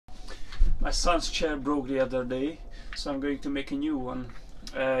My son's chair broke the other day, so I'm going to make a new one.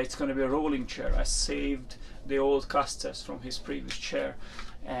 It's going to be a rolling chair. I saved the old casters from his previous chair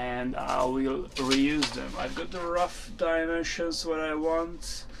and I will reuse them. I've got the rough dimensions what I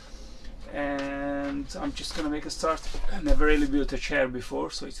want and I'm just going to make a start. I never really built a chair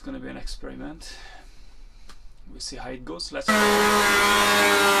before, so it's going to be an experiment. We'll see how it goes. Let's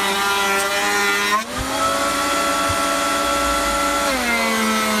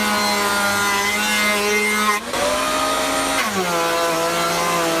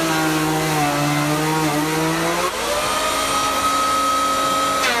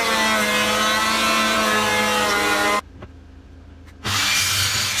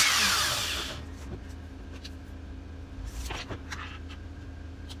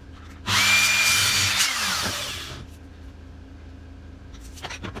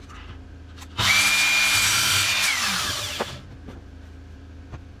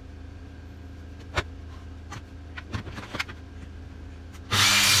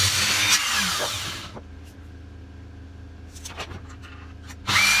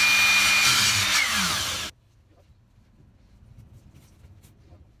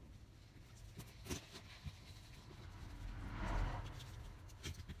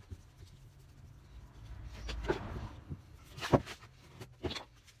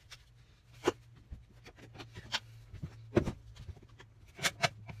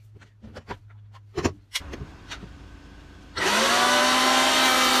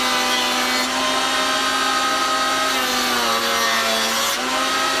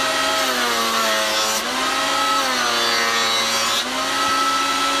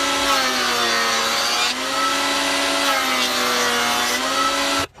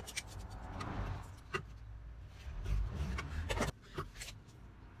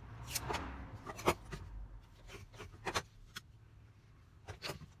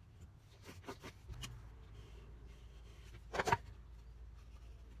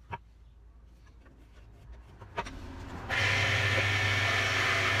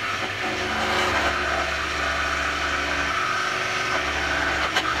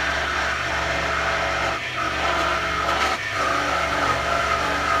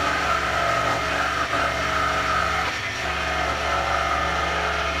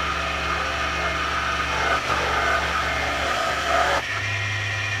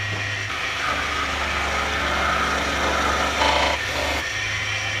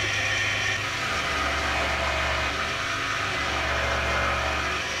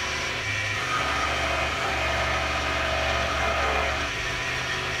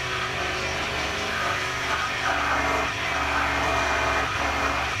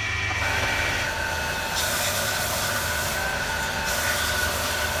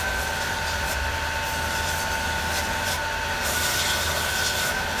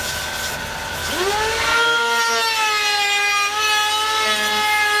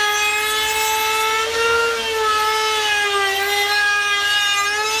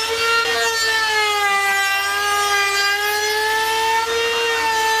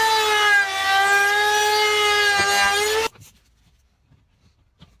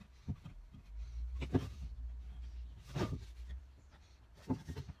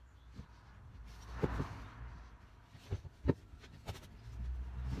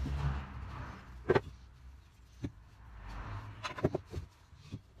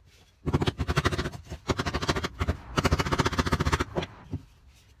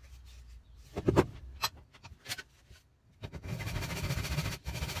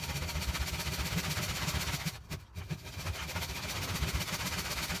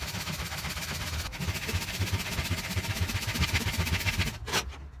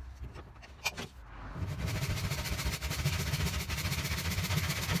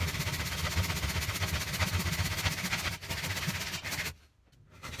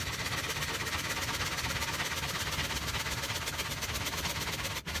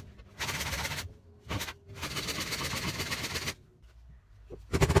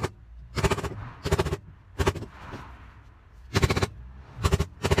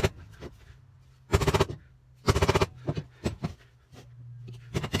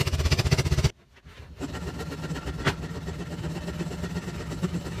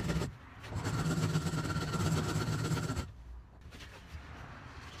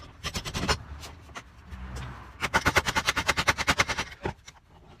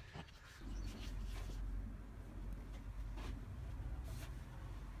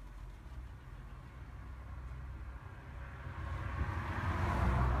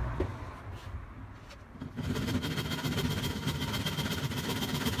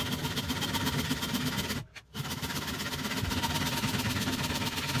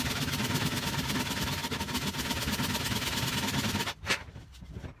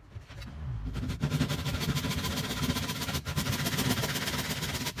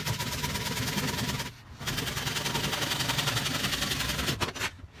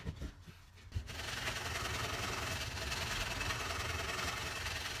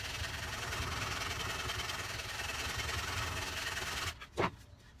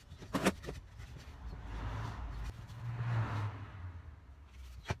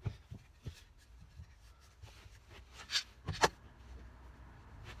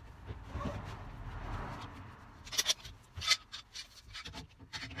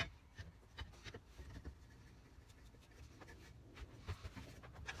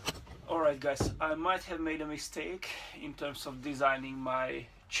Alright guys, I might have made a mistake in terms of designing my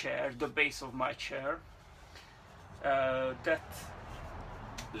chair, the base of my chair. That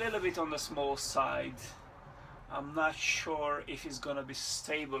little bit on the small side. I'm not sure if it's gonna be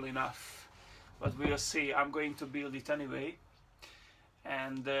stable enough, but we'll see. I'm going to build it anyway,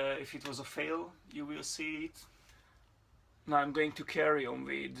 and if it was a fail, you will see it. Now I'm going to carry on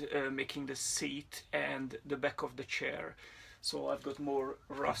with making the seat and the back of the chair. So I've got more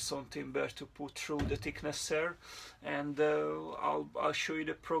Russon timber to put through the thickness there, and I'll show you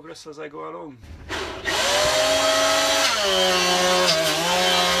the progress as I go along.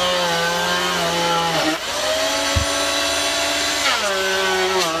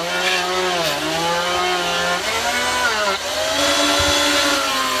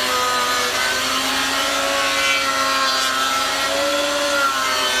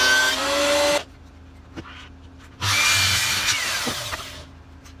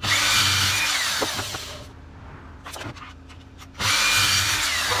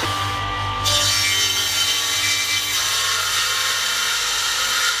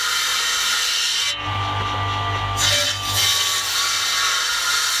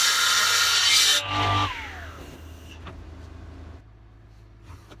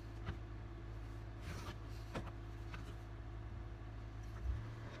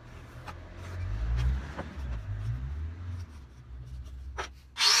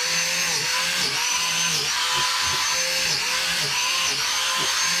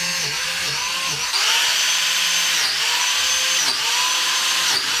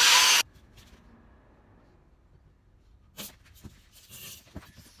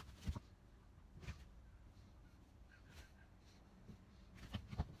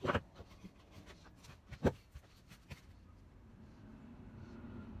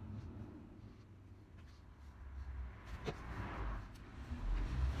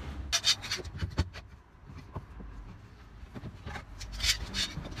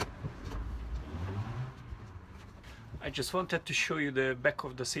 I just wanted to show you the back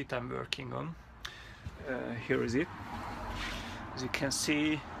of the seat I'm working on. Here is it. As you can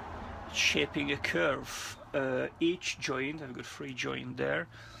see, shaping a curve. Each joint, I've got 3 joints there,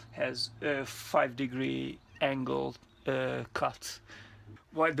 has a 5-degree angle cut.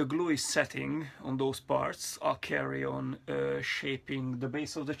 While the glue is setting on those parts, I'll carry on shaping the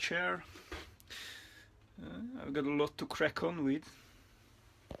base of the chair. I've got a lot to crack on with.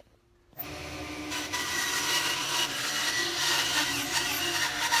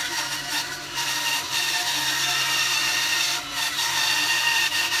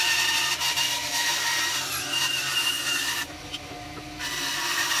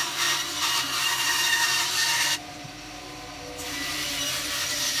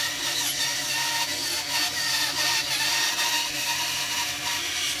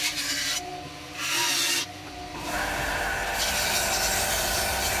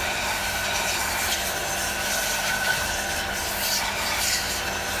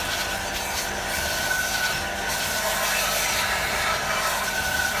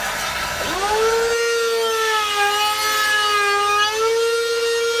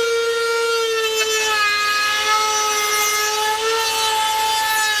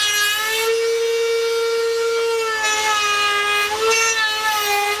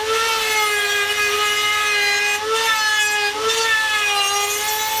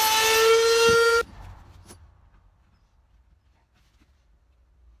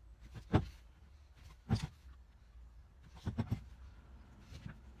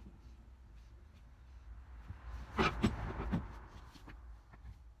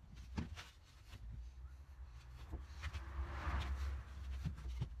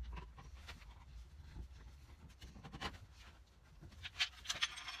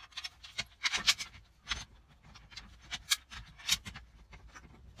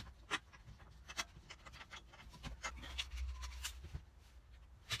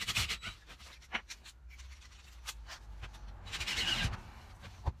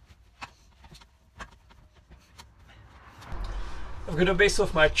 I've got the base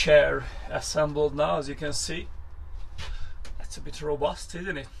of my chair assembled now, as you can see. That's a bit robust,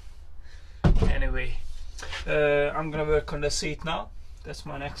 isn't it? Anyway, I'm gonna work on the seat now. That's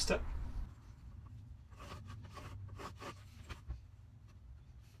my next step.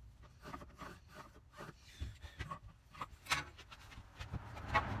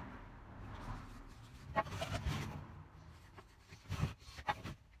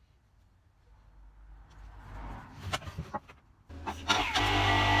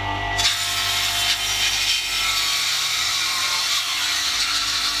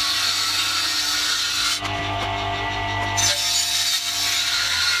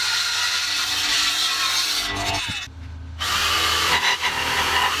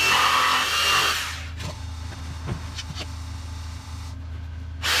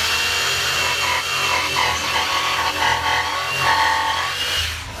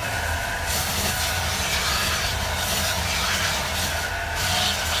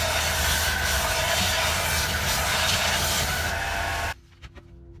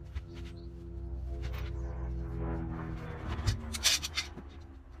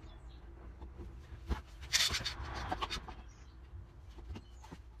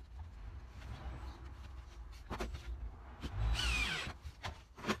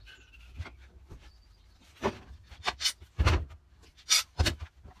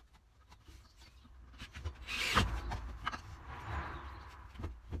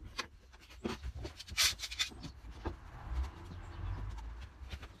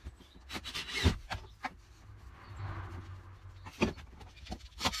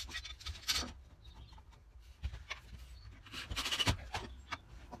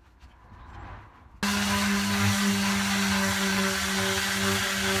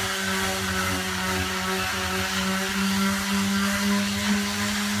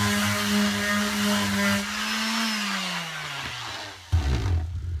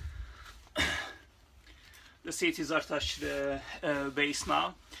 seat is attached to the base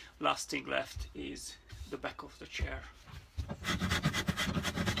now. Last thing left is the back of the chair.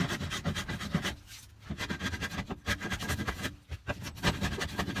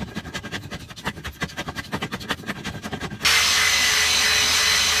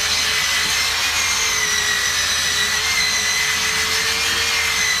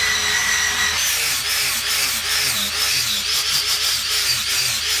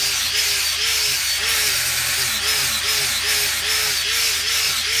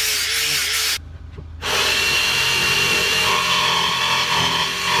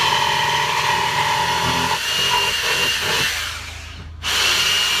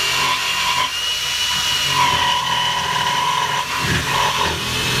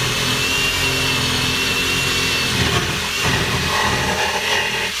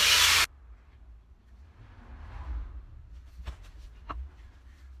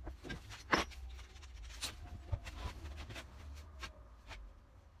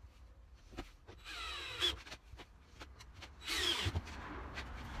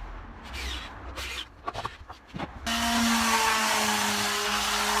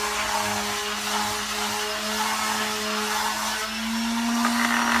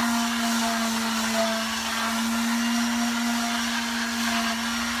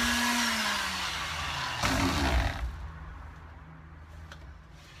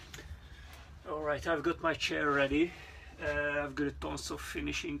 Alright, I've got my chair ready. I've got tons of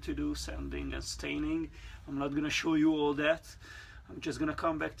finishing to do, sanding and staining. I'm not gonna show you all that. I'm just gonna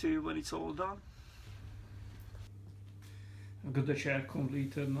come back to you when it's all done. I've got the chair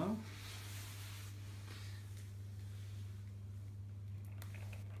completed now.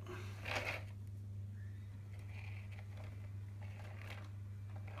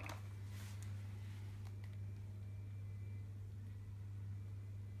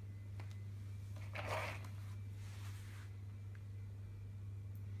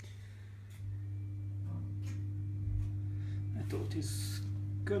 I thought it's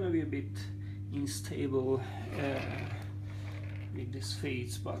gonna be a bit unstable with these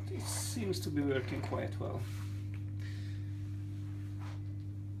fades, but it seems to be working quite well.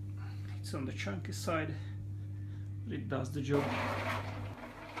 It's on the chunky side, but it does the job.